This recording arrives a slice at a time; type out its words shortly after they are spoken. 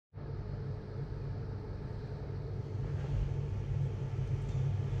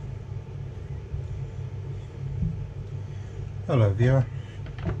Hello viewer.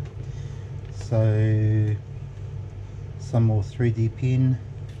 So some more 3D pen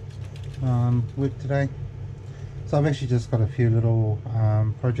work today. So I've actually just got a few little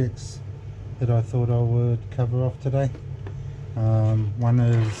projects that I thought I would cover off today. One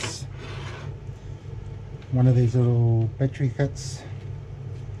is one of these little battery kits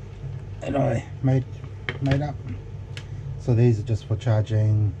that I made up. So these are just for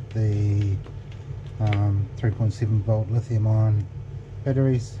charging the 3.7 volt lithium ion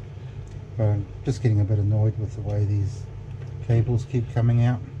batteries, but I'm just getting a bit annoyed with the way these cables keep coming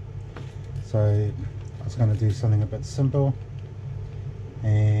out, so I was going to do something a bit simple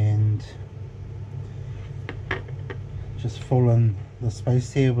and just fill in the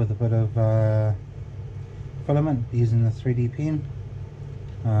space here with a bit of filament using the 3D pen.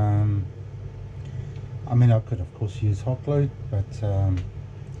 I mean, I could of course use hot glue, but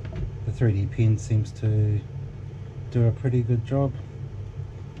the 3D pen seems to do a pretty good job.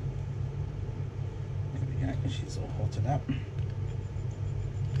 There we go, she's all hotted up.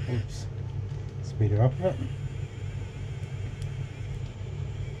 Oops, speed her up a bit.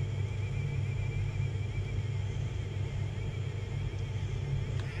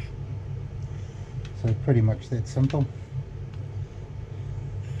 So pretty much that simple.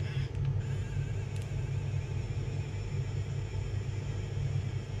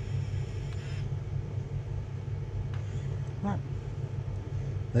 Right.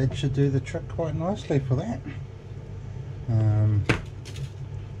 That should do the trick quite nicely for that.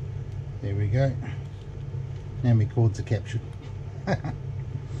 There we go. Now my cords are captured.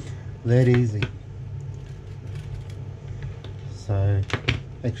 That easy. So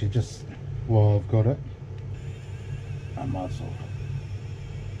actually, just while I've got it, I might as well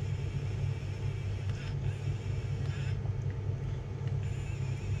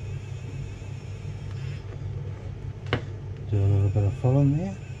do a little bit of filling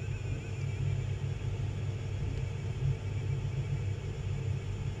there.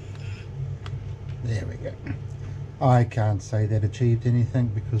 There we go. I can't say that achieved anything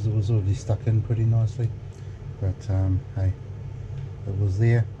because it was already stuck in pretty nicely, but hey, it was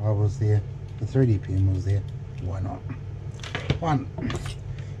there, I was there, the 3D pen was there, why not?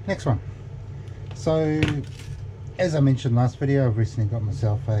 Next one. So as I mentioned last video, I've recently got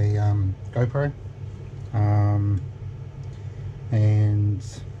myself a GoPro, and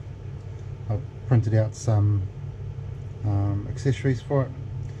I've printed out some accessories for it.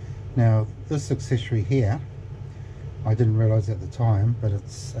 Now this accessory here, I didn't realize at the time, but it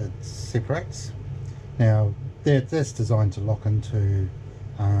separates. Now that's designed to lock into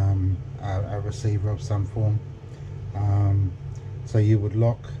a receiver of some form. So you would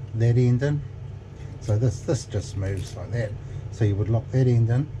lock that end in. So this just moves like that. So you would lock that end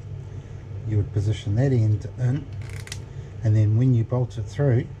in, you would position that end in, and then when you bolt it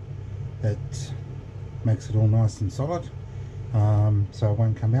through, it makes it all nice and solid, so it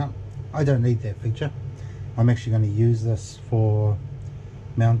won't come out. I don't need that feature. I'm actually going to use this for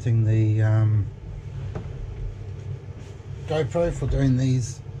mounting the GoPro for doing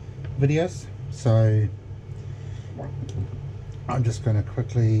these videos. So I'm just going to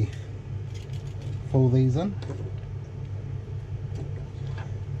quickly fill these in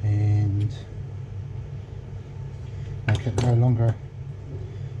and make it no longer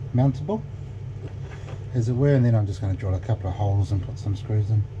mountable, as it were, and then I'm just going to drill a couple of holes and put some screws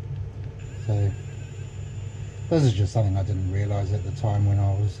in. So this is just something I didn't realize at the time when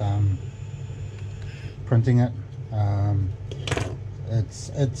I was printing it.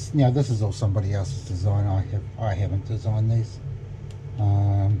 It's you know, this is all somebody else's design. I haven't designed these.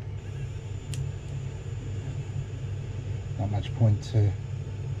 Not much point to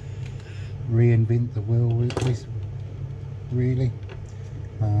reinvent the wheel really.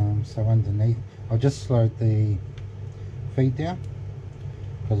 So underneath, I'll just slide the feed down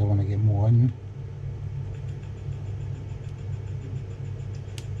because I want to get more in,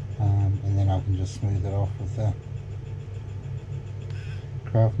 and then I can just smooth it off with the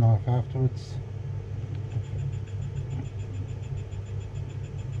craft knife afterwards.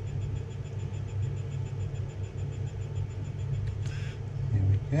 There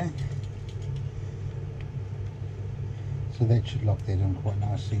we go. So that should lock that in quite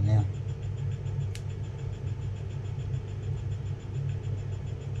nicely now.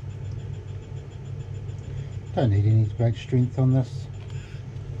 Don't need any great strength on this,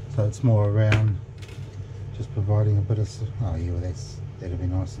 so it's more around just providing a bit of, oh yeah, well that'll be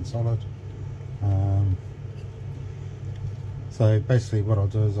nice and solid. So basically what I'll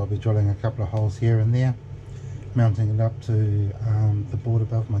do is I'll be drilling a couple of holes here and there, mounting it up to the board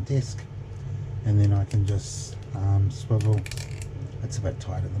above my desk, and then I can just swivel. It's a bit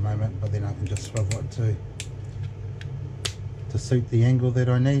tight at the moment, but then I can just swivel it to suit the angle that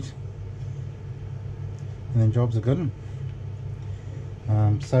I need, and then jobs are good.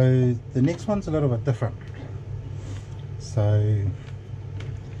 So the next one's a little bit different. So I'm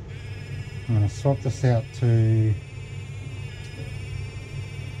going to swap this out to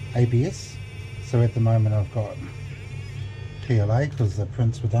ABS. So at the moment I've got PLA because the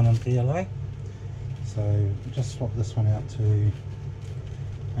prints were done in PLA. So just swap this one out to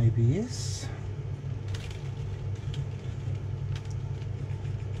ABS.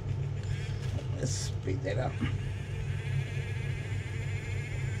 Let's speed that up.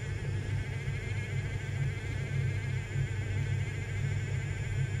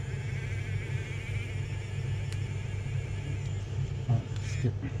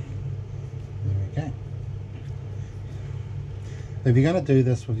 There we go. If you're going to do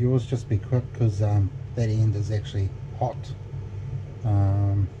this with yours, just be quick because that end is actually hot.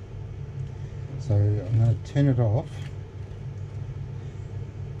 So I'm going to turn it off,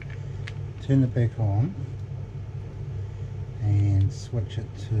 turn it back on, and switch it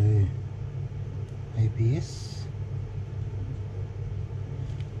to ABS,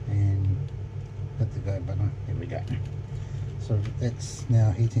 and hit the go button. There we go. So that's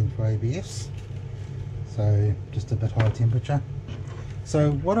now heating for ABS, so just a bit high temperature.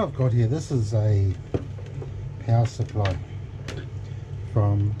 So what I've got here, this is a power supply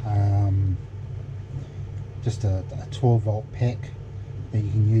from just a 12 volt pack that you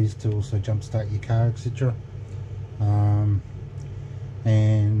can use to also jump start your car, etc.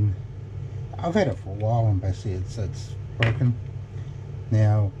 And I've had it for a while, and basically it's broken.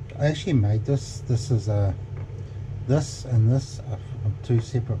 Now I actually made this. This is a this and this are from two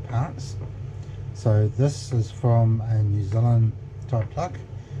separate parts. So this is from a New Zealand type plug,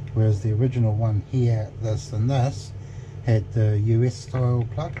 whereas the original one here, this and this, had the US style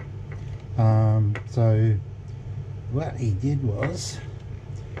plug. So what he did was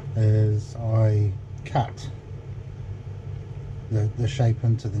I cut the shape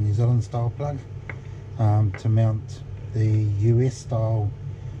into the New Zealand style plug to mount the US style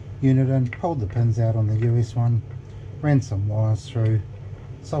unit in, pulled the pins out on the US one, ran some wires through,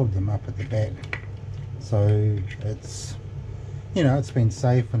 soldered them up at the back. So it's, you know, it's been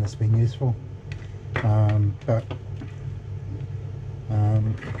safe and it's been useful, but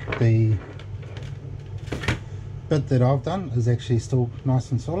the bit that I've done is actually still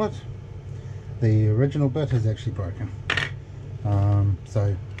nice and solid. The original bit is actually broken.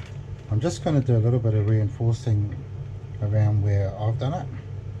 So I'm just going to do a little bit of reinforcing around where I've done it.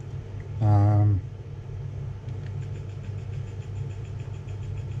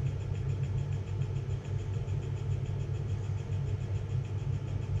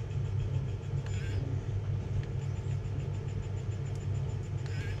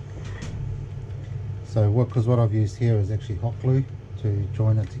 So what I've used here is actually hot glue to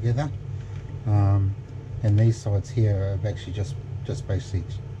join it together, and these sides here are actually just basically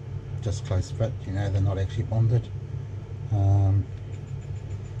just close fit, you know, they're not actually bonded. So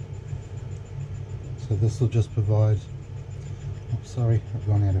this will just provide, oh sorry, I've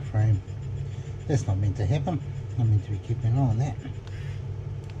gone out of frame, that's not meant to happen, I'm meant to be keeping an eye on that.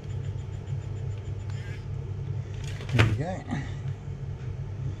 There we go.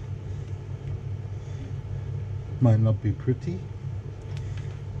 Might not be pretty,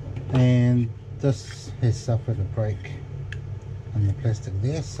 and this has suffered a break in the plastic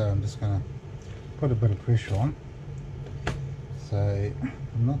there, so I'm just going to put a bit of pressure on. So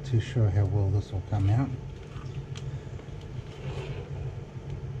I'm not too sure how well this will come out.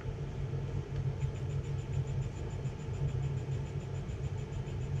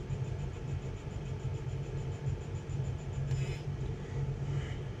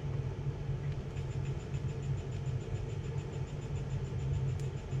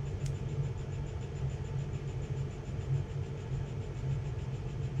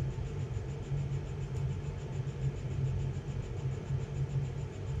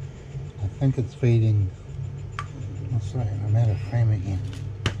 I think it's feeding. Oh sorry, I'm out of frame again.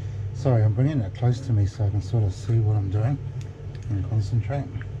 Sorry, I'm bringing it close to me so I can sort of see what I'm doing and concentrate.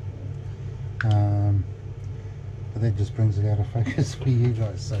 But that just brings it out of focus for you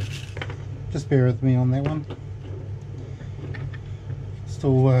guys, so just bear with me on that one.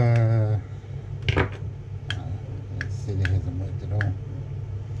 Still let's see, that hasn't worked at all.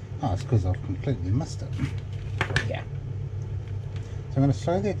 Oh, it's because I've completely missed it. Yeah. So I'm going to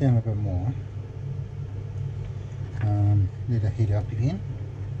slow that down a bit more, let it heat up again.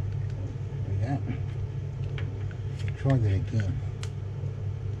 There we go. Try that again.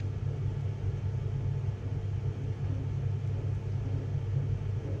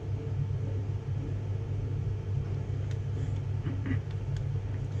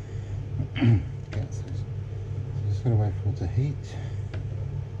 Okay, so just gotta wait for it to heat.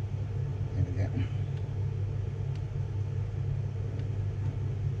 There we go.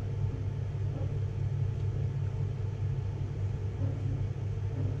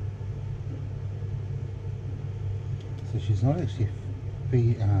 So she's not actually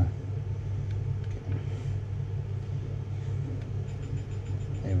there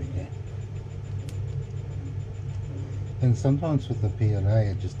we go. And sometimes with the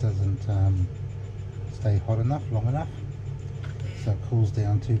PLA it just doesn't stay hot enough, long enough, so it cools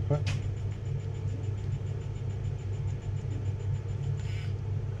down too quick.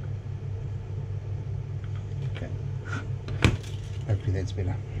 Okay, hopefully that's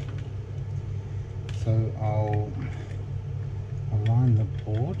better. So I'll align the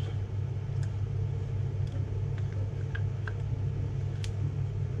board.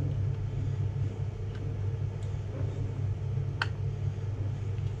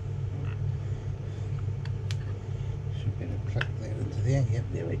 Should be able to click that into there. Yep,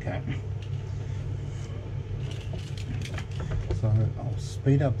 there we go. So I'll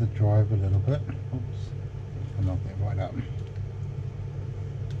speed up the drive a little bit. Oops, I'll knock that right up.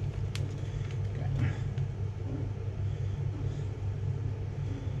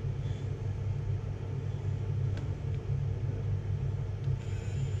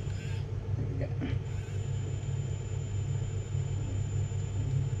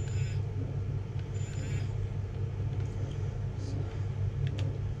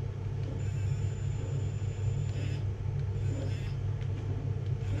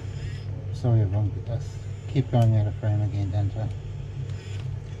 Sorry everyone, I keep going out of frame again, don't I?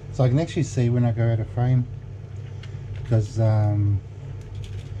 So I can actually see when I go out of frame because I've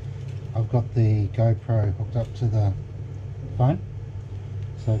got the GoPro hooked up to the phone,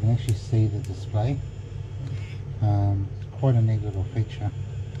 so I can actually see the display. It's quite a neat little feature.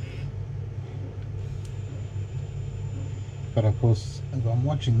 But of course, if I'm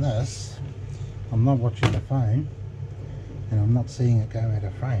watching this, I'm not watching the phone and I'm not seeing it go out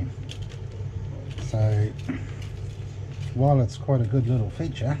of frame. So while it's quite a good little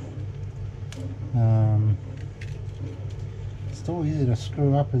feature, it's still easy to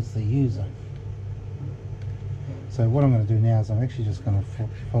screw up as the user. So what I'm going to do now is I'm actually just going to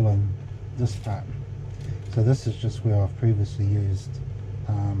fill in this part. So this is just where I've previously used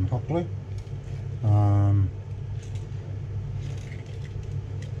hot glue.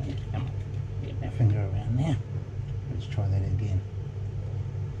 Get my finger around there. Let's try that again.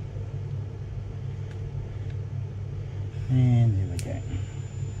 And there we go.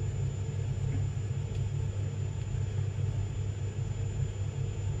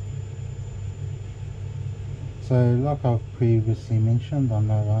 So like I've previously mentioned, I'm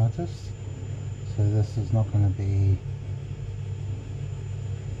no artist, so this is not going to be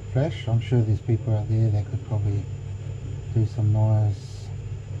flash. I'm sure there's people out there that could probably do some nice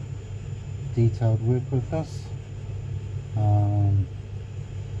detailed work with this.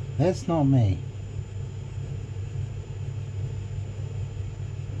 That's not me.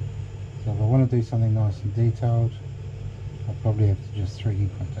 So if I want to do something nice and detailed, I'll probably have to just 3D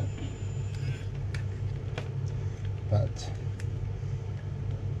print it. But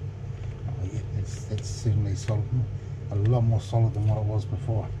oh yeah, that's certainly solid, a lot more solid than what it was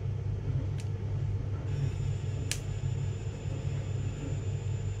before.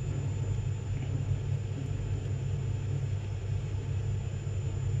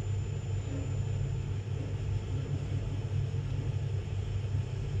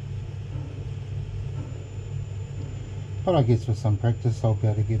 But I guess with some practice I'll be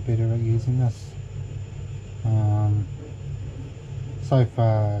able to get better at using this. So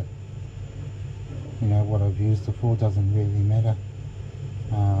far, you know, what I've used it for doesn't really matter.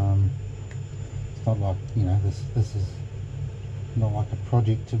 It's not like, you know, this is not like a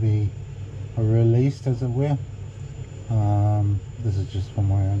project to be released, as it were. This is just for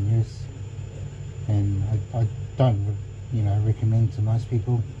my own use, and I don't, you know, recommend to most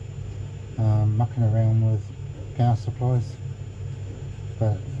people mucking around with power supplies.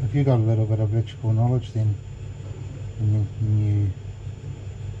 But if you've got a little bit of electrical knowledge, then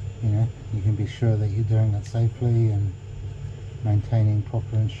you know, you can be sure that you're doing it safely and maintaining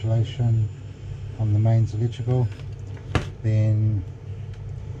proper installation on the mains electrical, then,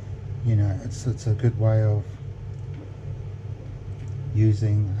 you know, it's a good way of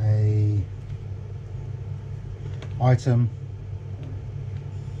using a item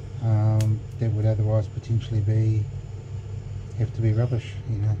that would otherwise potentially have to be rubbish,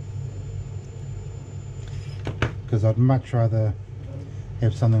 you know. Because I'd much rather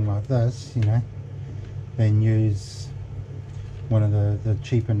have something like this, you know, than use one of the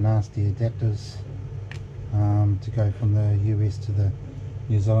cheap and nasty adapters to go from the US to the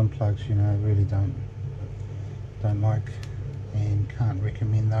New Zealand plugs. You know, I really don't like and can't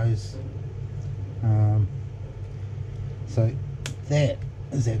recommend those. So that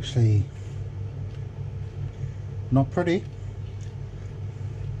is actually not pretty.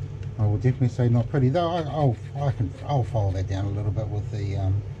 I will definitely say not pretty, though. I'll file that down a little bit with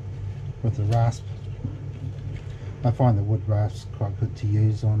the rasp. I find the wood rasp quite good to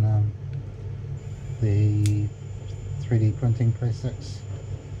use on the 3D printing plastics,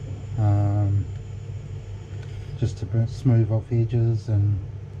 just to smooth off edges and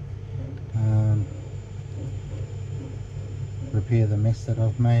repair the mess that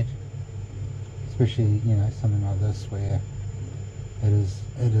I've made, especially, you know, something like this where it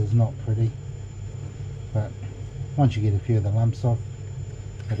is not pretty, but once you get a few of the lumps off,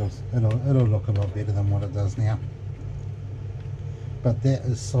 it'll look a lot better than what it does now. But that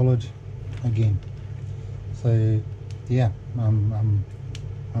is solid again, so yeah, I'm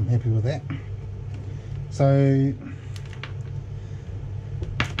happy with that. So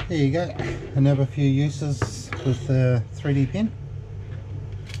there you go, another few uses with the 3D pen.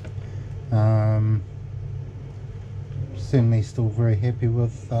 Certainly still very happy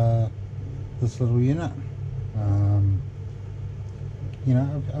with this little unit. You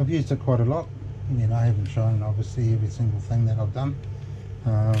know, I've used it quite a lot. I mean, I haven't shown obviously every single thing that I've done,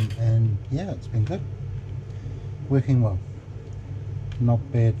 and yeah, it's been good, working well, not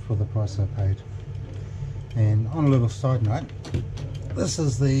bad for the price I paid. And on a little side note, this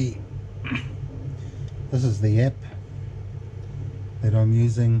is the app that I'm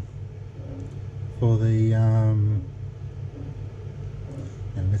using for the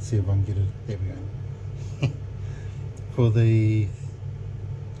and let's see if I can get it, there we go, for the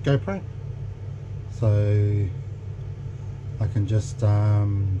GoPro. So I can just I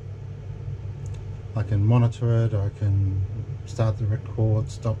can monitor it, I can start the record,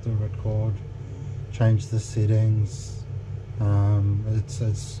 stop the record, change the settings.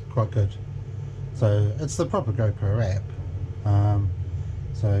 It's quite good. So it's the proper GoPro app.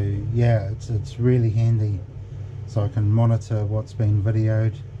 So yeah, it's really handy. So I can monitor what's been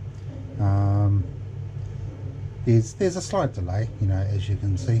videoed. There's a slight delay, you know, as you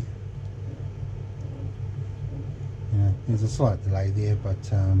can see. Yeah, there's a slight delay there, but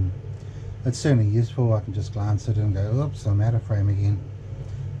it's certainly useful. I can just glance at it and go, oops, I'm out of frame again.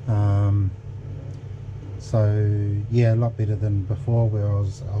 So yeah, a lot better than before where I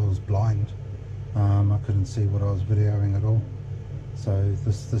was blind. I couldn't see what I was videoing at all. So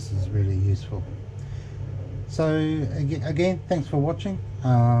this is really useful. So again, thanks for watching.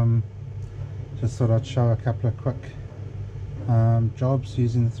 Just thought I'd show a couple of quick jobs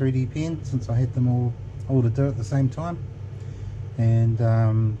using the 3D pen, since I had them all to do at the same time. And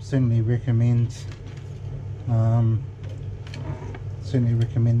certainly recommend the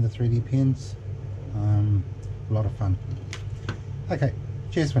 3D pens. A lot of fun. Okay,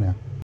 cheers for now.